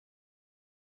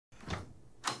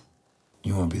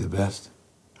You want to be the best?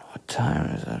 What time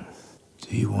is it?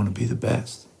 Do you want to be the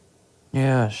best?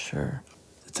 Yeah, sure.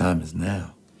 The time is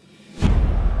now.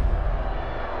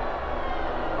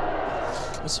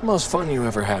 What's the most fun you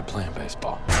ever had playing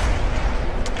baseball?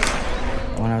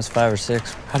 When I was 5 or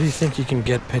 6. How do you think you can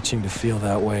get pitching to feel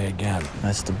that way again?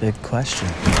 That's the big question.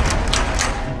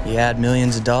 You add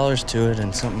millions of dollars to it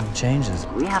and something changes.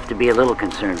 We have to be a little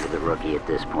concerned with the rookie at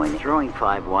this point. Throwing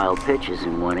 5 wild pitches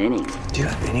in 1 inning. Do you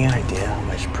have any idea how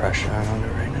much pressure I'm under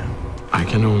right now? I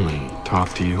can only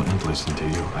talk to you and listen to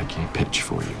you. I can't pitch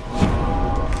for you.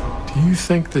 Do you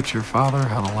think that your father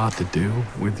had a lot to do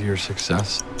with your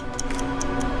success?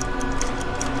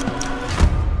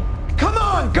 Come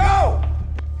on, go!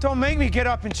 Don't make me get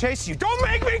up and chase you. Don't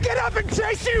make me get up and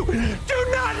chase you! Do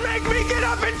not make me get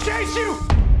up and chase you!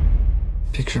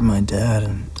 Picture my dad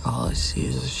and all I see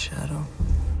is a shadow.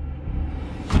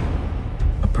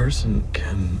 A person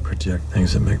can project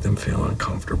things that make them feel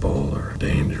uncomfortable or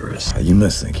dangerous. You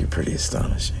must think you're pretty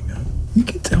astonishing, huh? You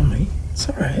can tell me. It's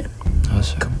all right. No,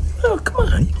 sir. Come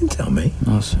on. You can tell me.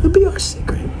 No, sir. It'll be our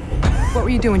secret. What were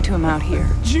you doing to him out here?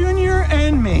 Junior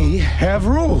and me have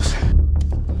rules.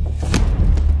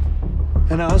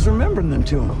 And I was remembering them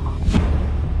to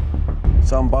him.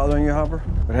 Something bothering you, Hopper?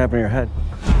 What happened to your head?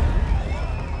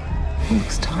 He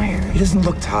looks tired. He doesn't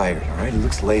look tired, all right? He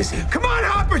looks lazy. Come on,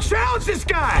 Hopper, challenge this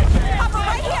guy! Hopper,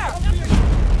 right here!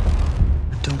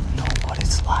 I don't know what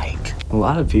it's like. A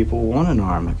lot of people want an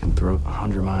arm that can throw a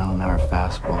 100-mile-an-hour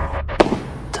fastball.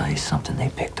 I'll tell you something, they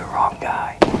picked the wrong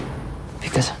guy.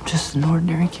 Because I'm just an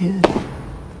ordinary kid.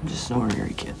 I'm just an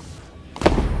ordinary kid.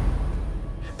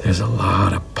 There's a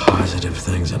lot of positive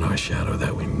things in our shadow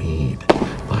that we need,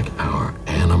 like our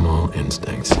animal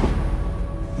instincts.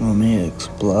 Want me to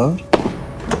explode?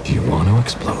 Do you want to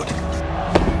explode?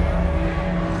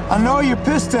 I know you're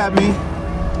pissed at me.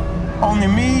 Only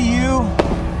me, you,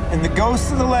 and the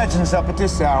ghosts of the legends up at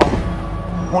this hour.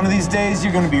 One of these days,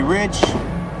 you're gonna be rich.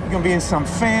 You're gonna be in some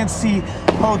fancy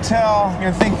hotel.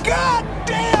 You're gonna think, God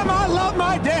damn, I love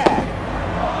my dad.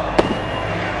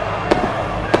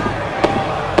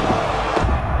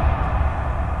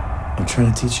 I'm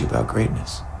trying to teach you about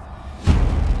greatness.